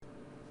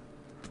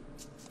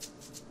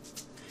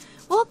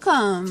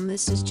Welcome.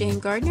 This is Jane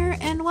Gardner,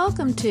 and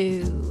welcome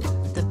to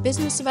the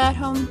Business of At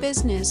Home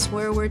Business,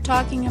 where we're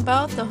talking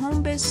about the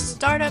Home Biz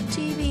Startup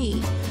TV,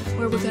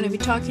 where we're going to be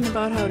talking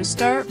about how to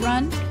start,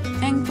 run,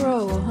 and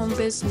grow a home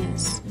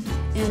business.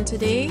 And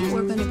today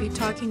we're going to be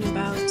talking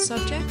about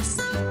subjects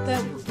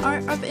that are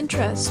of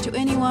interest to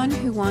anyone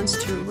who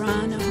wants to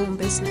run a home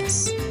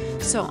business.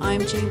 So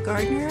I'm Jane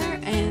Gardner,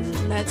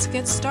 and let's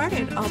get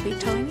started. I'll be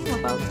telling you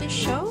about this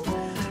show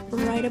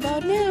right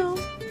about now.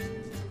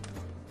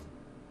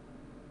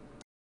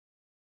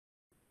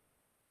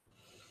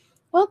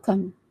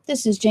 Welcome.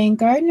 This is Jane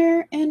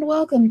Gardner, and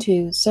welcome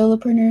to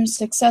Solopreneur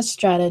Success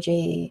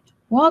Strategy.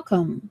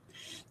 Welcome.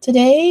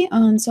 Today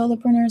on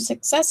Solopreneur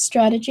Success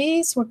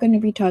Strategies, we're going to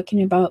be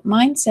talking about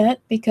mindset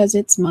because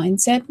it's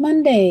Mindset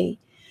Monday.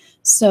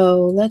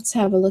 So let's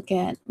have a look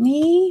at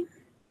me,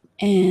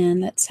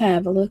 and let's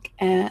have a look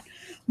at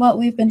what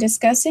we've been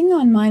discussing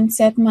on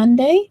Mindset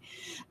Monday.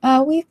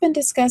 We've been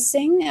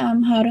discussing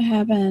how to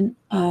have an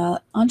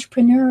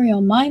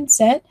entrepreneurial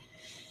mindset.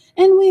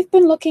 And we've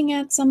been looking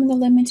at some of the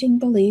limiting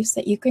beliefs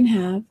that you can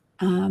have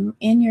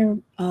in your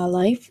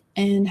life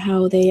and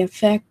how they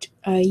affect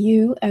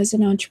you as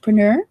an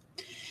entrepreneur.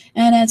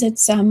 And as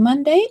it's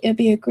Monday, it'd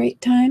be a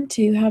great time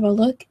to have a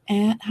look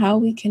at how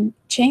we can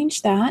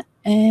change that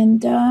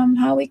and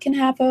how we can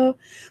have a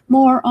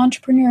more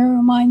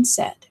entrepreneurial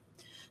mindset.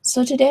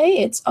 So today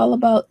it's all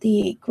about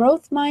the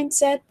growth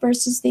mindset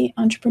versus the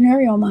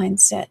entrepreneurial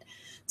mindset.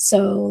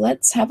 So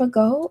let's have a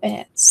go.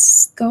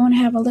 Let's go and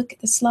have a look at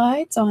the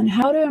slides on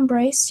how to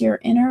embrace your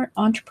inner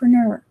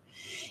entrepreneur.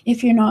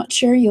 If you're not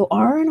sure you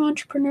are an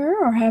entrepreneur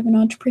or have an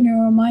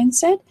entrepreneurial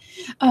mindset,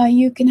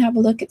 you can have a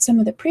look at some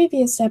of the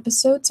previous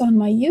episodes on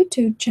my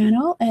YouTube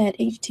channel at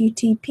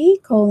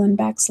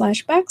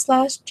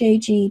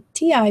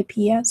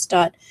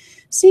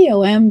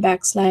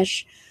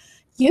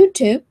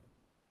http://jgtips.com/YouTube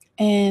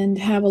and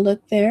have a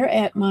look there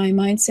at my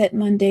Mindset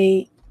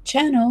Monday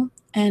channel.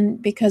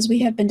 And because we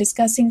have been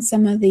discussing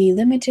some of the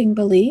limiting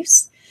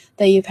beliefs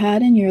that you've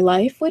had in your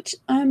life, which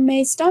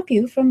may stop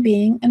you from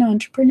being an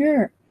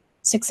entrepreneur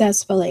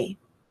successfully.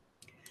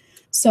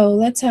 So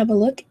let's have a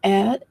look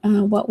at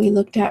what we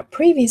looked at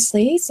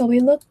previously. So we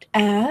looked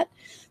at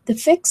the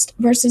fixed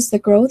versus the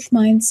growth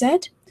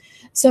mindset.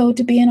 So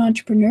to be an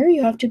entrepreneur,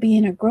 you have to be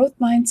in a growth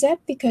mindset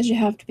because you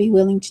have to be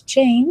willing to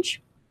change.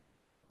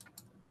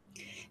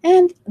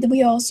 And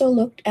we also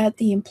looked at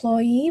the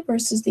employee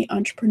versus the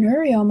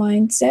entrepreneurial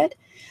mindset.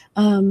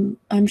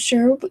 I'm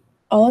sure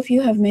all of you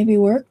have maybe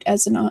worked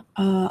as an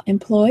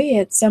employee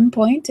at some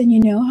point, and you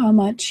know how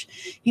much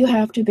you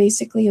have to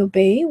basically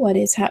obey what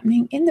is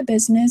happening in the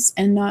business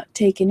and not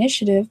take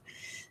initiative.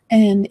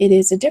 And it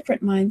is a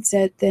different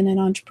mindset than an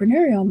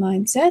entrepreneurial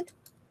mindset.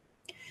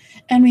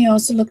 And we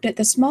also looked at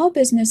the small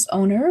business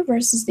owner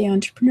versus the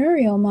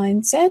entrepreneurial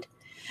mindset.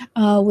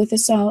 With a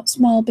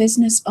small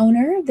business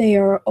owner, they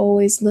are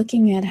always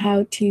looking at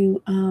how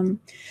to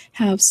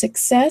have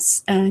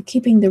success,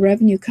 keeping the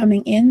revenue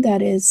coming in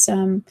that is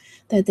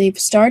that they've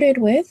started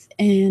with,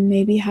 and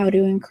maybe how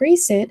to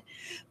increase it,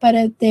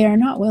 but they are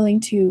not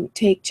willing to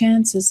take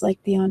chances like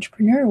the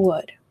entrepreneur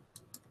would.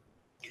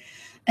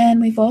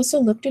 And we've also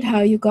looked at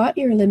how you got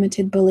your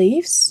limited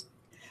beliefs,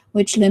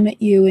 which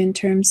limit you in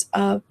terms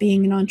of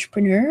being an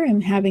entrepreneur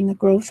and having a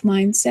growth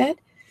mindset.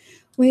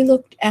 We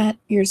looked at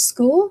your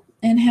school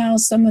and how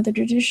some of the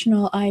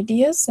traditional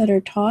ideas that are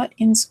taught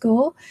in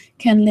school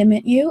can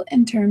limit you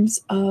in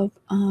terms of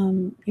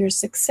your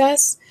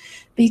success,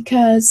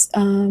 because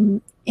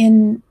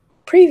in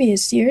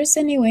previous years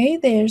anyway,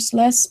 there's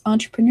less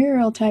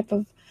entrepreneurial type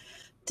of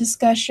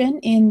discussion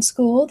in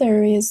school.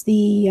 There is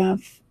the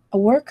a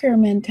worker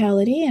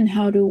mentality and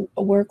how to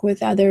work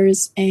with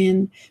others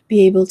and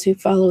be able to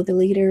follow the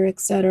leader,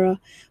 etc.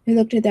 We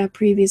looked at that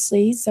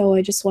previously, so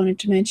I just wanted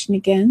to mention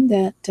again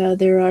that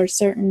there are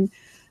certain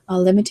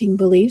limiting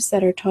beliefs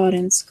that are taught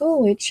in school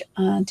which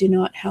do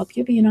not help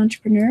you be an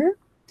entrepreneur.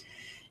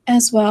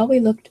 As well, we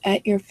looked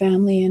at your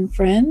family and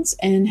friends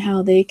and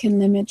how they can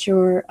limit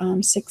your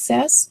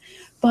success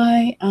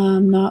by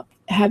not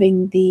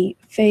having the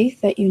faith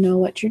that you know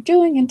what you're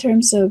doing in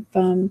terms of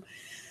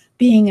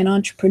being an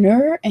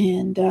entrepreneur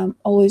and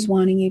always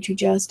wanting you to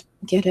just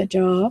get a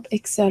job,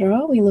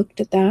 etc. We looked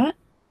at that.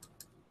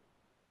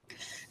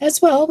 As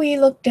well, we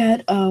looked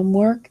at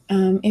work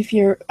if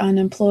you're an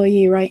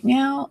employee right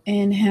now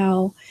and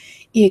how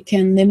it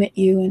can limit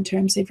you in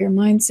terms of your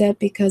mindset,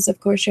 because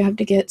of course you have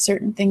to get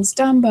certain things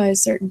done by a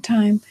certain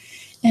time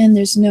and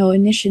there's no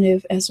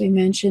initiative. As we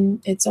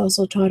mentioned, it's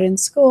also taught in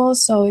school,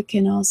 so it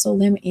can also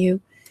limit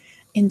you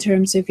in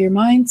terms of your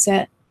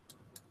mindset.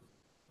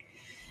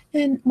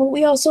 And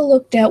we also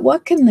looked at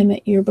what can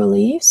limit your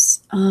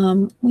beliefs.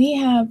 We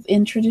have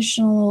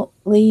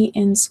traditionally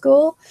in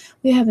school,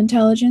 we have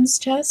intelligence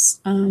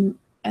tests and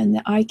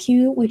the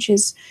IQ, which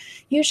is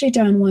usually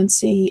done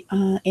once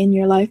in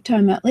your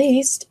lifetime at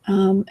least,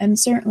 and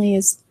certainly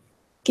is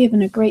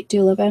given a great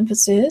deal of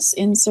emphasis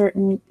in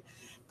certain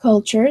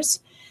cultures.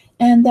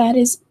 And that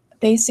is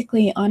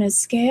basically on a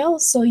scale,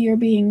 so you're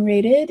being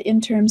rated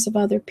in terms of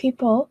other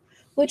people,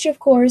 which of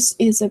course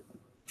is a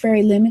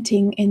very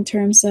limiting in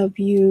terms of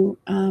you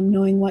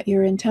knowing what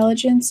your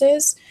intelligence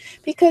is,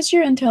 because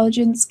your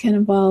intelligence can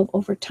evolve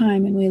over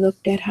time. And we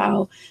looked at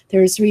how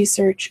there's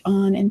research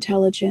on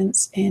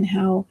intelligence and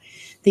how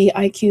the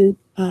IQ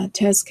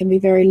test can be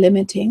very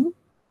limiting.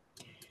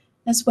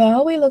 As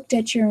well, we looked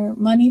at your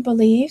money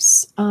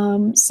beliefs,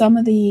 some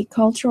of the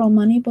cultural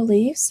money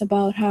beliefs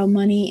about how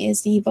money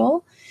is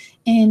evil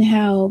and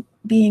how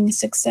being a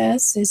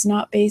success is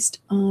not based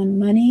on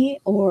money,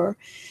 or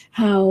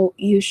how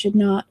you should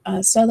not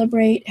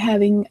celebrate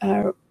having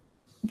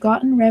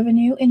gotten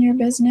revenue in your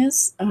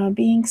business,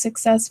 being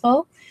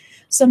successful.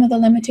 Some of the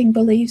limiting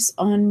beliefs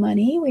on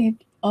money, we've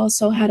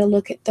also had a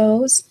look at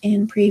those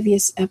in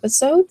previous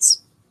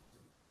episodes,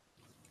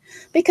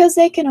 because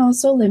they can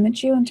also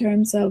limit you in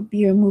terms of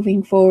you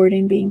moving forward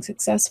and being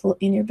successful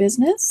in your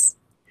business.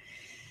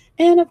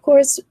 And of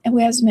course,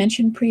 as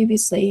mentioned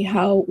previously,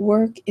 how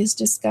work is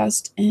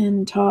discussed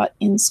and taught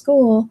in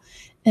school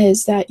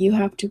is that you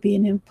have to be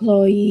an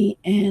employee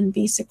and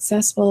be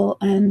successful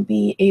and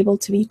be able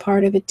to be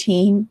part of a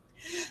team.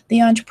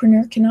 The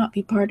entrepreneur cannot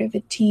be part of a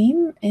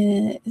team.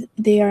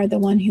 They are the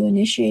one who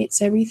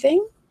initiates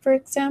everything, for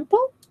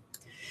example.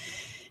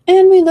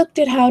 And we looked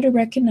at how to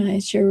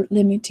recognize your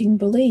limiting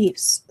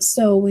beliefs.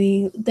 So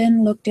we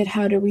then looked at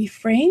how to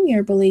reframe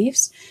your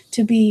beliefs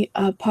to be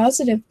a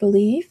positive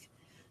belief.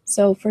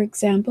 So for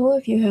example,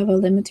 if you have a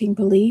limiting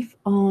belief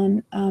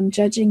on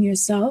judging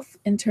yourself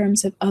in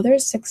terms of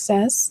others'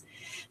 success,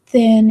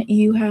 then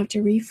you have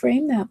to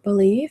reframe that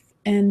belief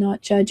and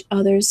not judge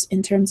others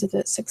in terms of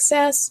the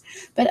success,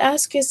 but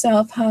ask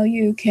yourself how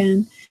you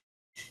can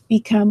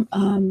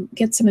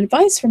get some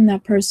advice from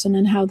that person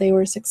on how they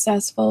were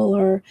successful,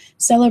 or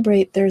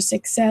celebrate their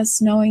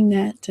success, knowing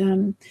that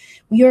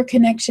your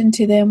connection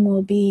to them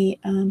will be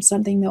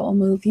something that will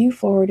move you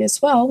forward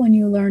as well when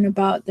you learn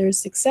about their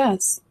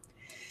success.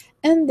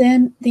 And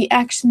then the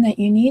action that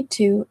you need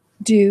to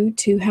do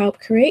to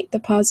help create the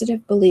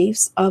positive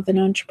beliefs of an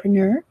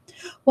entrepreneur.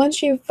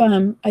 Once you've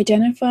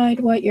identified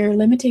what your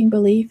limiting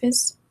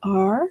beliefs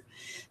are,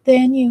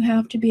 then you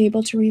have to be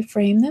able to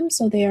reframe them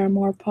so they are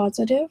more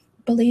positive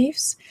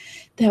beliefs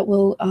that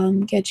will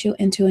get you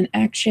into an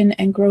action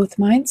and growth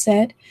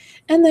mindset.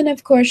 And then,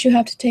 of course, you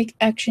have to take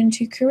action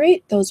to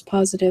create those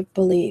positive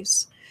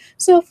beliefs.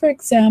 So, for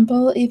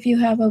example, if you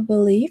have a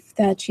belief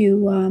that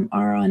you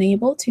are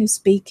unable to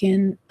speak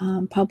in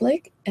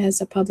public as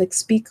a public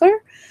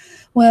speaker,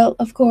 well,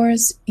 of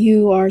course,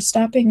 you are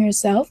stopping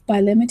yourself by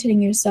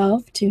limiting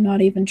yourself to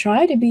not even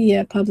try to be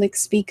a public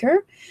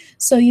speaker.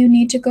 So you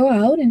need to go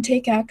out and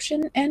take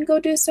action and go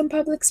do some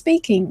public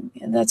speaking.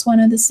 That's one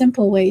of the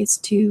simple ways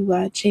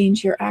to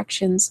change your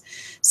actions.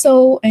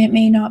 So it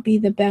may not be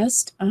the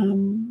best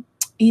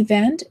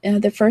event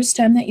the first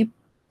time that you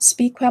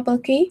speak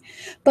publicly,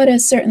 but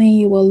certainly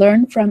you will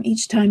learn from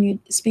each time you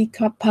speak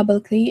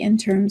publicly in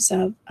terms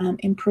of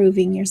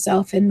improving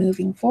yourself and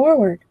moving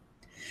forward.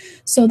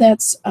 So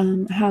that's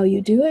how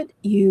you do it.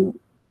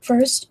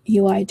 First,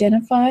 you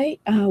identify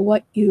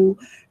what your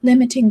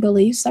limiting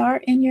beliefs are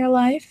in your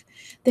life.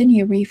 Then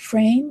you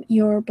reframe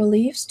your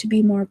beliefs to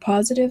be more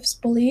positive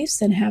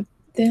beliefs, and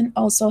then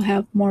also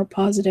have more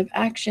positive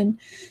action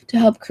to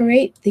help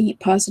create the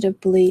positive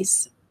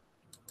beliefs.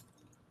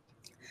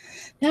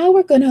 Now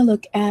we're going to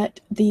look at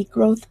the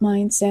growth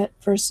mindset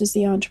versus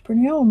the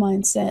entrepreneurial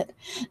mindset.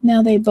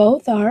 Now they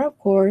both are, of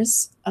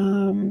course,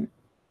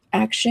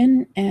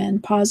 action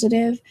and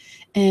positive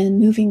and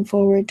moving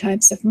forward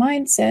types of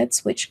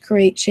mindsets, which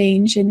create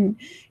change and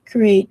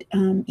create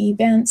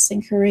events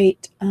and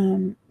create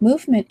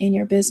movement in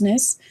your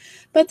business.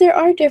 But there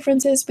are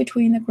differences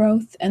between the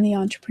growth and the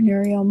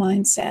entrepreneurial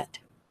mindset.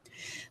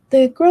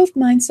 The growth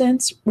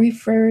mindset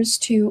refers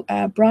to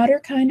a broader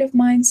kind of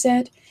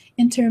mindset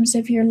in terms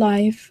of your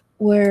life,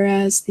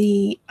 whereas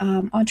the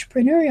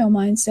entrepreneurial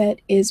mindset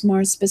is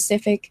more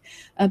specific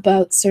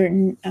about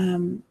certain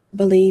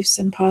beliefs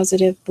and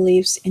positive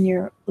beliefs in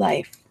your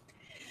life.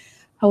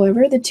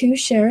 However, the two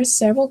share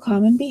several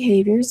common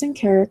behaviors and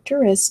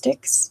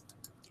characteristics.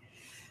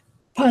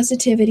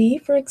 Positivity,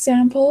 for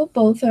example,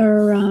 both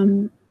are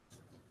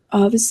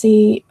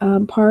obviously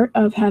part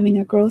of having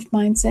a growth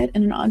mindset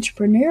and an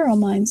entrepreneurial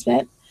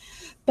mindset.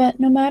 But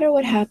no matter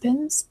what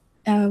happens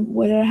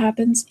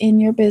in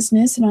your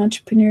business, an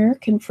entrepreneur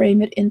can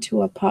frame it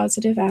into a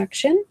positive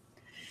action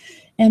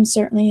and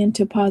certainly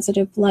into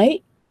positive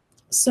light.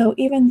 So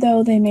even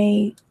though they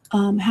may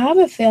have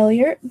a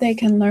failure, they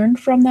can learn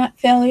from that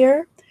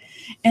failure.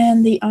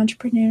 And the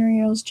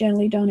entrepreneurials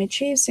generally don't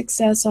achieve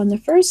success on the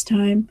first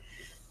time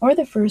or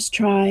the first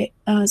try,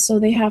 so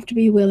they have to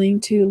be willing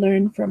to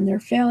learn from their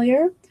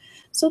failure.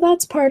 So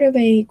that's part of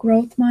a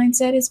growth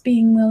mindset, is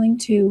being willing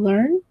to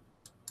learn.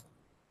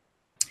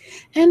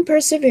 And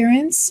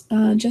perseverance,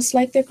 just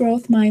like the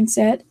growth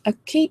mindset, a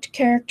key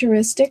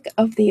characteristic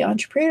of the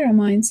entrepreneurial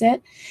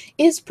mindset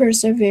is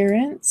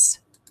perseverance,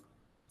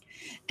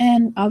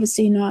 and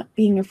obviously not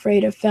being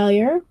afraid of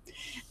failure,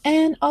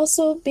 and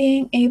also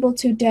being able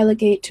to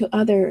delegate to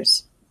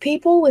others.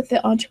 People with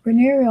the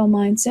entrepreneurial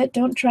mindset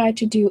don't try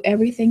to do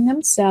everything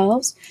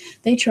themselves.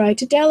 They try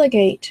to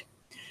delegate.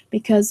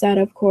 because that,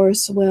 of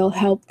course, will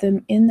help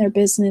them in their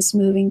business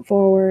moving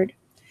forward.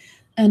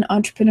 An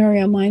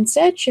entrepreneurial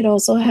mindset should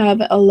also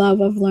have a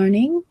love of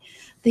learning.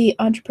 The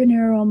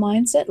entrepreneurial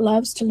mindset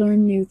loves to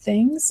learn new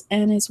things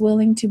and is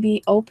willing to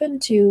be open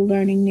to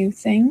learning new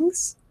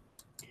things.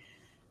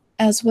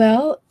 As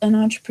well, an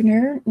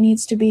entrepreneur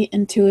needs to be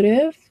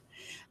intuitive.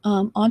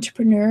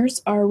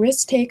 Entrepreneurs are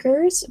risk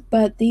takers,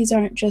 but these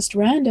aren't just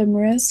random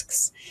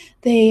risks.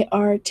 They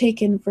are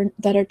taken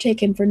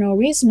for no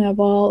reason at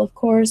all. Of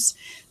course,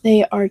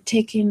 they are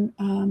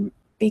taken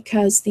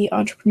because the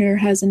entrepreneur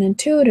has an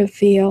intuitive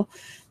feel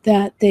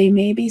that they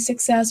may be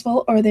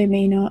successful or they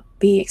may not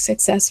be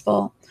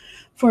successful.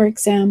 For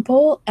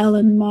example,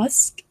 Elon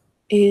Musk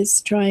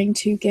is trying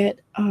to get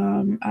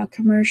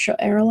commercial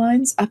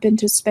airlines up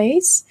into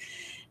space,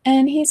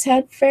 and he's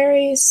had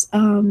various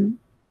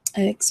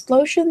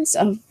explosions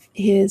of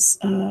his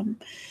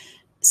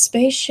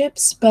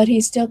spaceships, but he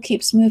still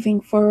keeps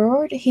moving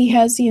forward. He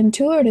has the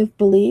intuitive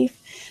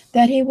belief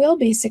that he will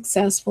be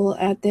successful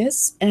at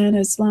this, and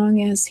as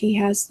long as he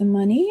has the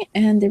money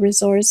and the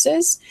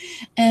resources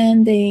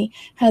and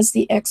has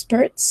the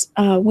experts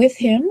with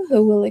him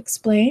who will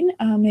explain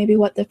maybe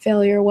what the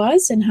failure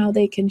was and how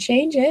they can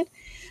change it,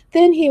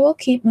 then he will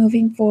keep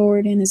moving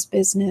forward in his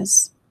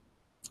business.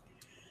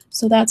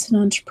 So that's an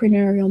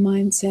entrepreneurial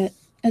mindset.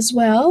 As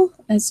well,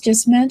 as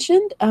just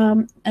mentioned,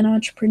 an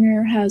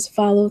entrepreneur has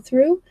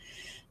follow-through.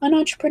 An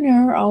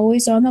entrepreneur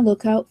always on the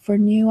lookout for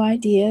new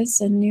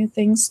ideas and new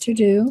things to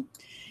do,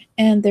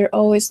 and they're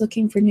always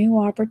looking for new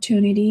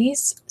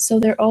opportunities. So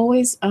they're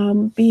always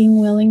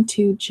being willing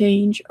to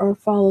change or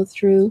follow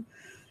through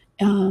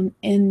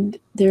in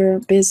their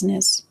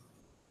business.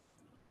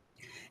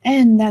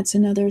 And that's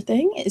another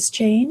thing, is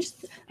change.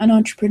 An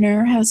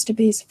entrepreneur has to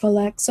be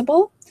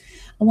flexible.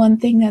 One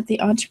thing that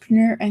the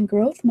entrepreneur and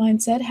growth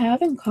mindset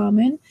have in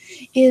common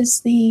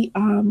is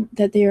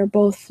that they are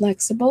both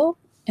flexible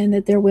and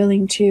that they're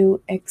willing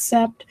to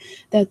accept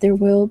that there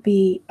will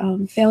be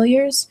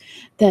failures,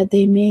 that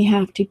they may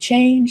have to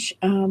change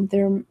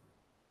their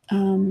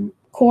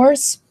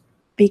course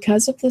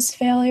because of this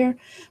failure,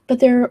 but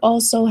they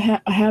also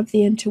have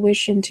the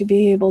intuition to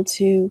be able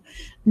to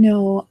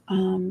know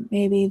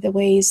maybe the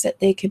ways that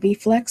they could be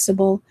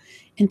flexible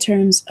in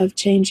terms of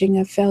changing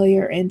a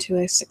failure into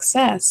a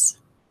success.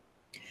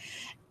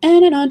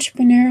 And an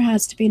entrepreneur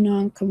has to be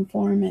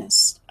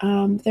nonconformist.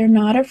 They're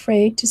not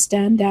afraid to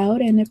stand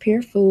out and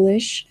appear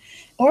foolish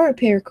or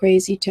appear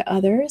crazy to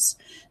others.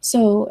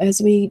 So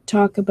as we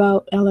talk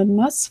about Elon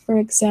Musk, for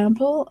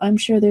example, I'm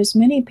sure there's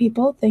many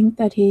people think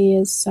that he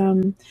is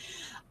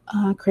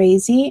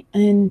crazy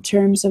in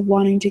terms of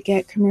wanting to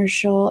get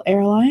commercial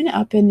airline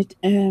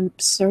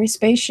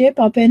spaceship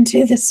up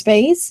into the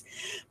space,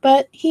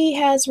 but he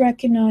has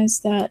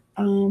recognized that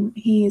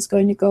he is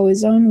going to go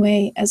his own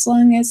way as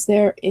long as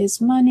there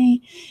is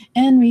money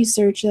and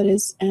research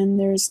and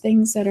there's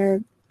things that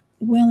are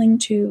willing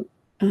to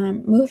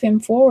move him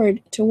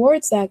forward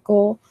towards that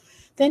goal.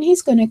 Then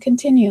he's going to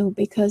continue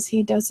because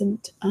he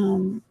doesn't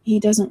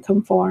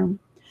conform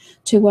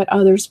to what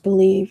others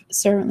believe,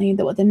 certainly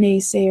what the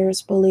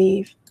naysayers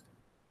believe.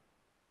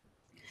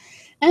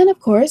 And of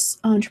course,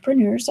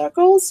 entrepreneurs are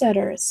goal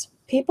setters.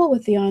 People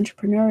with the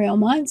entrepreneurial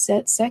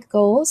mindset set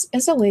goals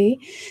as a way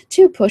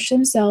to push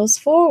themselves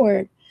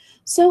forward.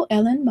 So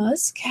Elon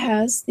Musk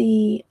has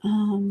the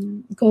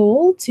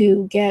goal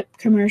to get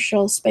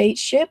commercial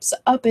spaceships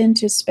up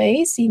into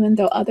space, even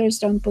though others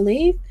don't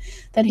believe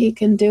that he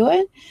can do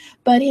it.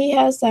 But he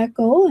has that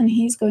goal, and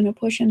he's going to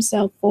push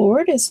himself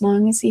forward as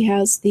long as he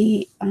has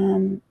the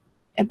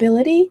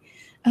ability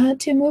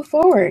to move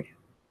forward.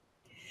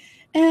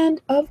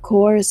 And of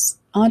course,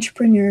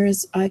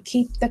 entrepreneurs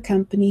keep the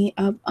company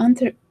of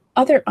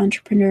other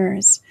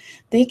entrepreneurs.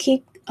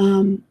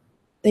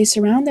 They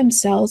surround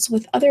themselves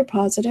with other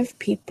positive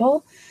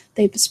people.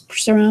 They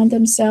surround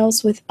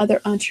themselves with other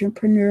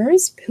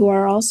entrepreneurs who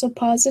are also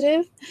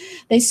positive.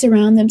 They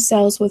surround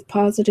themselves with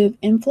positive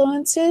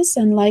influences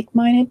and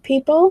like-minded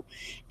people.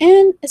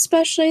 And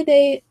especially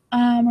they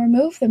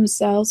remove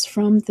themselves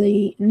from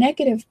the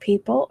negative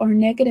people or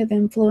negative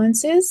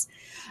influences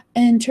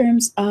in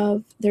terms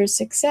of their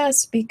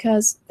success,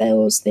 because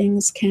those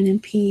things can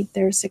impede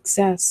their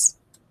success.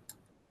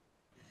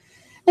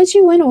 As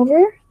you went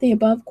over the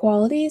above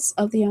qualities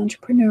of the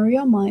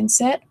entrepreneurial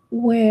mindset,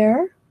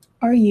 where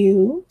are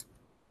you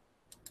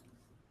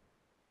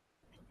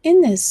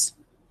in this?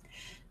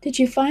 Did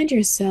you find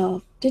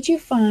yourself? Did you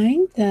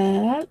find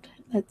that?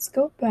 Let's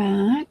go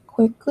back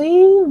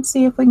quickly and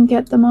see if we can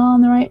get them all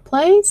in the right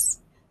place.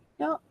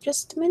 No,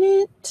 just a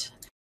minute.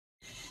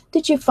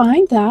 Did you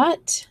find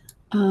that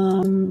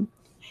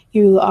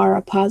you are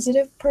a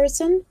positive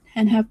person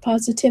and have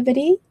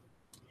positivity?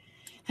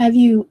 Have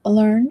you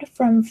learned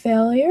from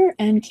failure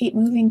and keep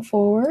moving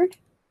forward?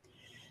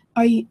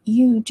 Do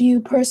you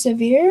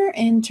persevere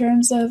in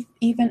terms of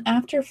even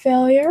after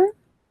failure?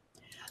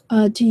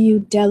 Do you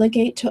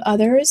delegate to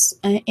others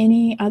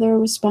any other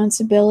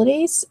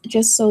responsibilities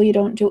just so you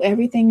don't do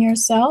everything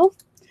yourself?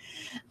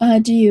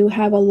 Do you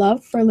have a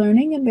love for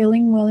learning and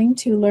being willing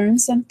to learn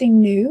something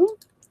new?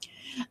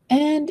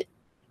 And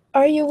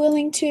are you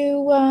willing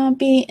to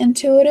be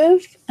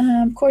intuitive?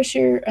 Of course,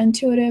 you're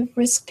intuitive,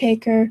 risk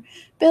taker,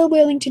 but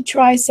willing to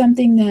try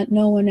something that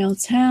no one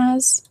else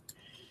has.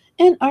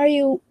 And are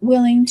you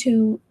willing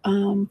to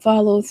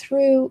follow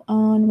through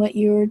on what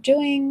you're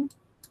doing?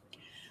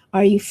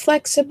 Are you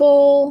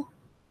flexible?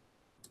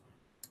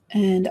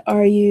 And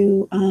are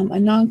you a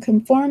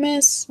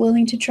nonconformist,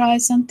 willing to try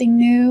something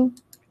new?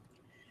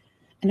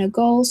 And a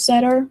goal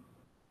setter?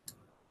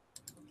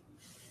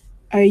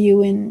 Are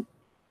you in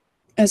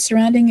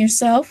surrounding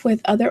yourself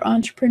with other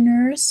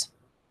entrepreneurs?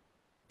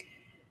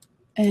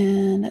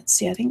 And let's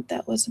see, I think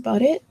that was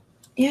about it.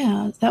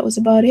 Yeah, that was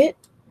about it.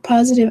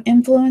 Positive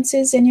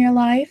influences in your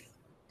life.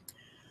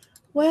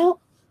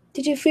 Well,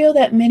 did you feel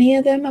that many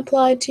of them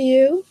applied to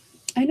you?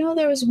 I know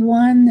there was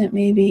one that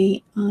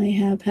maybe I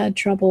have had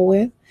trouble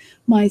with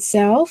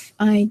myself.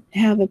 I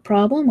have a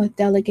problem with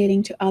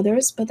delegating to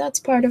others, but that's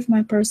part of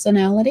my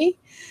personality.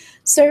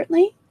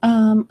 Certainly,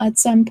 at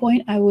some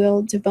point I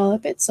will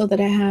develop it so that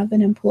I have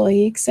an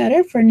employee,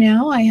 etc. For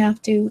now, I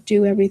have to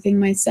do everything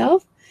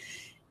myself.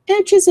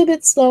 It's just a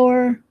bit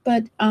slower,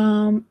 but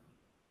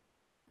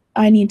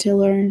I need to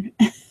learn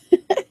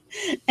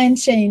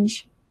and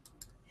change.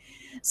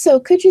 So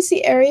could you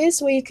see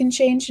areas where you can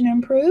change and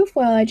improve?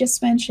 Well, I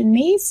just mentioned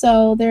me,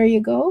 so there you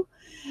go.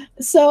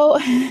 So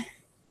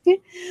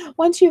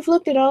once you've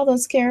looked at all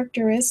those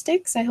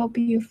characteristics, I hope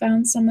you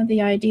found some of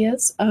the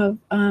ideas of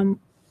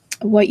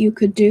what you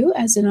could do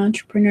as an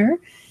entrepreneur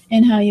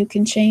and how you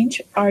can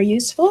change are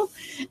useful.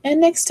 And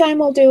next time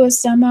we'll do a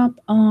sum up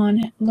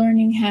on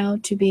learning how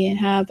to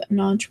have an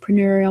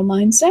entrepreneurial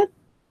mindset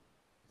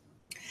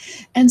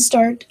and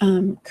start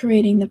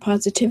creating the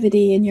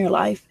positivity in your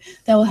life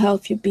that will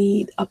help you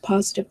be a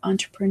positive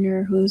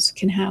entrepreneur who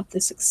can have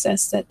the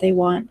success that they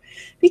want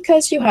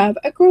because you have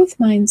a growth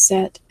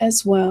mindset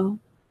as well.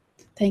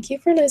 Thank you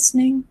for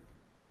listening.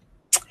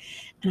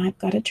 And I've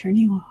got to turn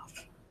you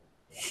off.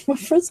 Well,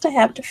 first I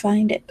have to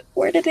find it.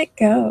 Where did it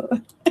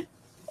go?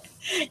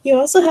 You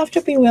also have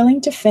to be willing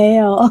to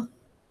fail.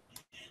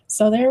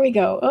 So there we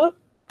go. Oh,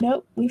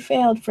 nope, we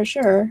failed for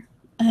sure.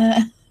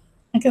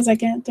 Because I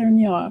can't turn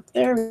you off.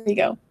 There we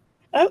go.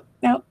 Oh,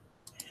 no.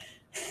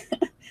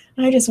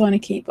 I just want to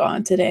keep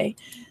on today.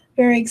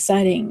 Very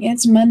exciting.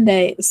 It's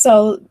Monday.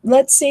 So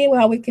let's see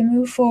how we can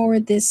move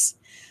forward this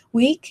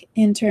week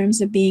in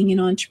terms of being an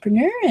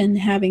entrepreneur and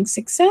having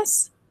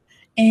success.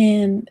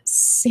 And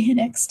see you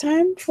next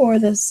time for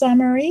the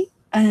summary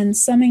and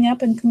summing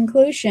up and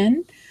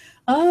conclusion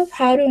of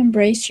how to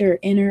embrace your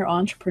inner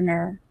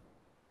entrepreneur.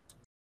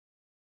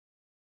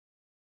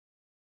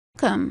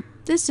 Welcome.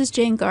 This is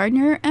Jane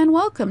Gardner, and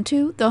welcome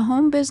to the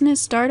Home Business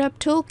Startup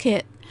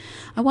Toolkit.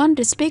 I wanted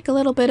to speak a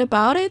little bit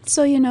about it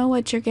so you know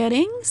what you're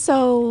getting.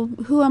 So,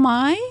 who am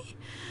I?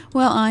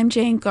 Well, I'm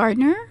Jane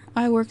Gardner.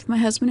 I work with my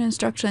husband in an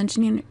instructional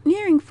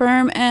engineering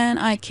firm, and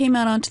I came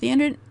out onto the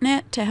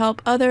internet to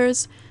help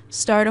others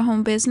start a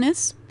home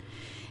business.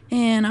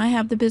 And I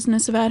have the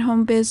Business of At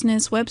Home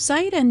Business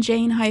website and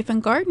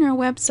Jane-Gardner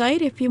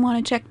website if you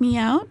want to check me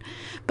out.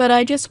 But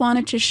I just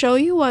wanted to show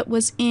you what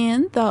was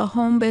in the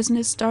Home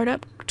Business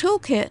Startup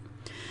Toolkit,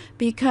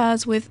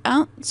 because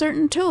without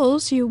certain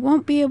tools, you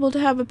won't be able to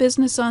have a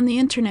business on the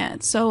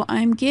internet. So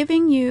I'm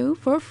giving you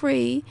for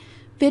free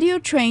video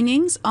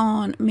trainings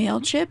on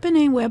MailChimp and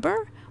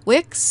Aweber,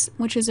 Wix,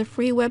 which is a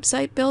free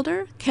website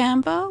builder,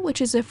 Canva,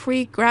 which is a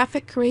free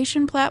graphic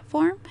creation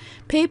platform,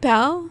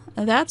 PayPal,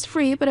 that's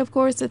free, but of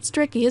course it's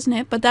tricky, isn't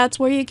it? But that's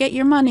where you get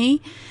your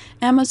money.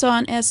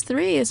 Amazon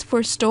S3 is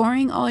for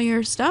storing all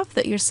your stuff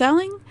that you're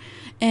selling.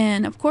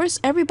 And of course,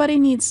 everybody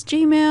needs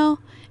Gmail.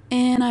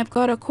 And I've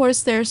got a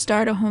course there,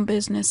 Start a Home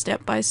Business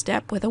Step by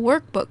Step, with a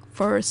workbook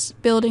for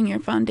building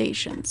your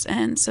foundations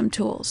and some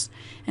tools.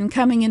 And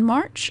coming in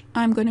March,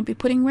 I'm going to be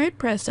putting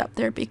WordPress up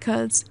there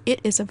because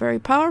it is a very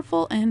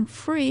powerful and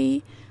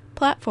free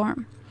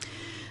platform.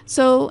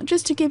 So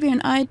just to give you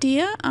an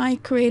idea, I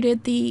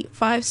created the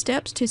 5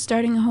 steps to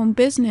starting a home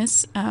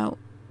business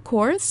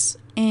course,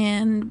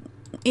 and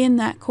in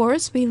that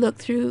course, we look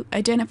through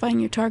identifying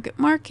your target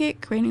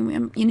market, creating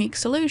a unique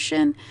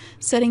solution,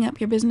 setting up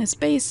your business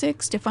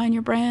basics, define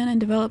your brand, and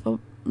develop a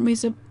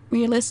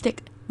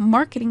realistic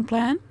marketing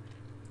plan.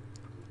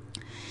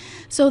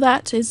 So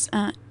that is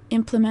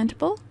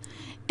implementable.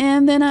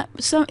 And then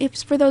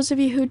for those of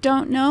you who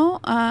don't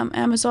know,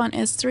 Amazon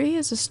S3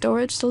 is a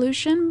storage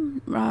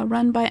solution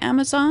run by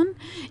Amazon.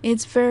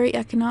 It's very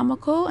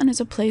economical and is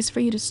a place for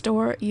you to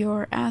store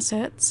your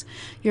assets,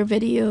 your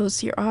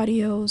videos, your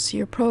audios,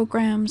 your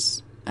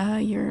programs,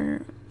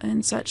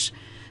 and such.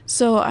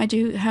 So I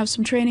do have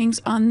some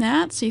trainings on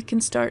that, so you can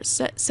start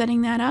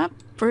setting that up.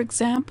 For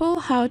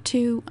example, how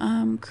to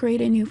create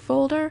a new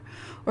folder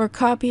or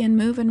copy and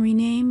move and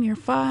rename your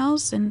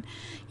files. And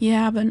you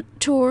have a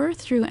tour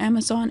through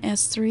Amazon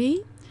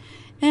S3.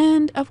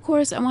 And of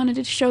course, I wanted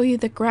to show you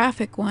the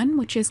graphic one,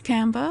 which is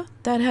Canva.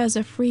 That has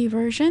a free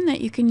version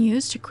that you can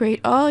use to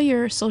create all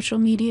your social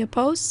media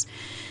posts,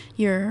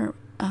 your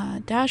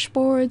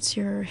dashboards,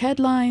 your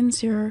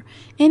headlines, your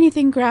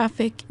anything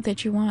graphic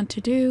that you want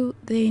to do.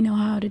 They know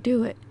how to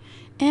do it.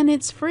 and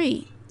it's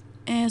free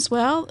as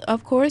well.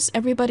 Of course,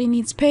 everybody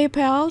needs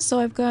PayPal, so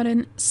I've got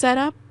a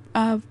setup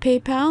of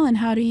PayPal and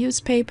how to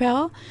use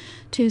PayPal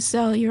to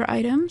sell your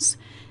items.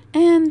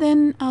 And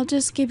then I'll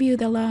just give you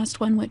the last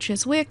one, which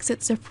is Wix.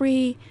 It's a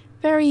free,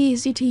 very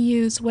easy to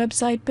use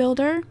website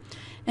builder.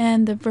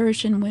 And the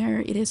version where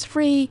it is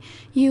free,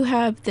 you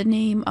have the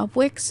name of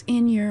Wix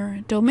in your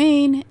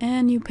domain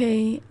and you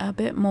pay a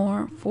bit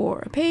more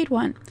for a paid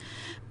one.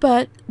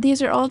 But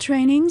these are all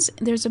trainings.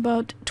 There's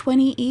about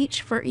 20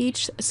 each for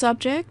each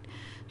subject.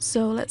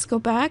 So let's go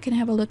back and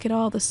have a look at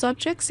all the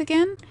subjects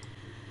again.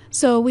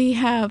 So we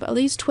have at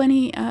least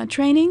 20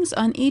 trainings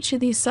on each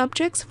of these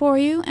subjects for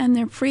you, and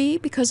they're free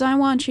because I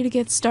want you to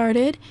get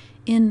started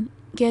in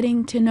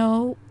getting to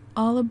know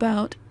all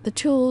about the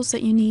tools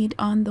that you need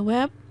on the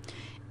web,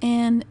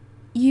 and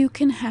you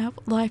can have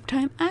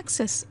lifetime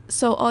access.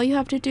 So all you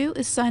have to do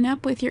is sign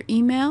up with your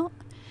email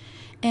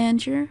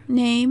and your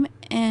name,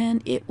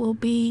 and it will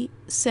be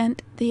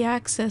sent the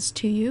access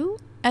to you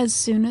as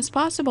soon as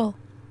possible.